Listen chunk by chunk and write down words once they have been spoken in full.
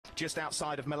just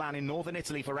outside of Milan in northern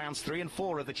Italy for rounds 3 and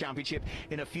 4 of the championship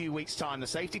in a few weeks' time. The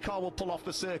safety car will pull off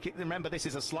the circuit. Remember, this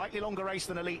is a slightly longer race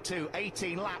than Elite 2,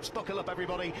 18 laps. Buckle up,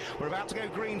 everybody. We're about to go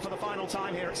green for the final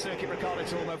time here at Circuit Ricardo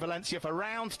Tormo, Valencia, for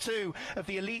round 2 of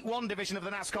the Elite 1 division of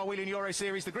the NASCAR Wheel and Euro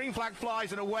Series. The green flag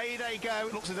flies and away they go.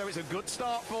 It looks as though it's a good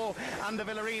start for Ander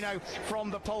Villarino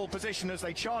from the pole position as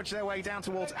they charge their way down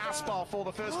towards Aspar for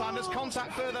the first time. There's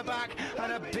contact further back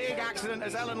and a big accident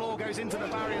as Ellen Lohr goes into the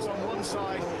barriers on one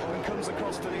side and comes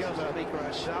across to the other. Big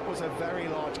crash. That was a very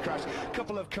large crash.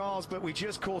 Couple of cars, but we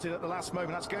just caught it at the last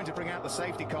moment. That's going to bring out the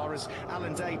safety car as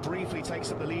Alan Day briefly takes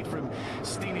up the lead from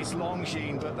Stinis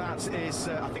Longines, but that is,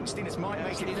 I think Stinis might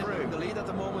make it through. The lead at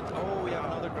the moment. Oh, we have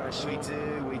another crash. We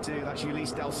do. That's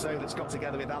Ulysse Delso that's got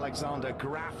together with Alexander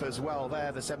Graf as well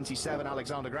there, the 77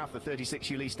 Alexander Graf, the 36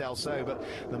 Ulysse Delso, but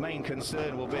the main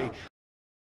concern will be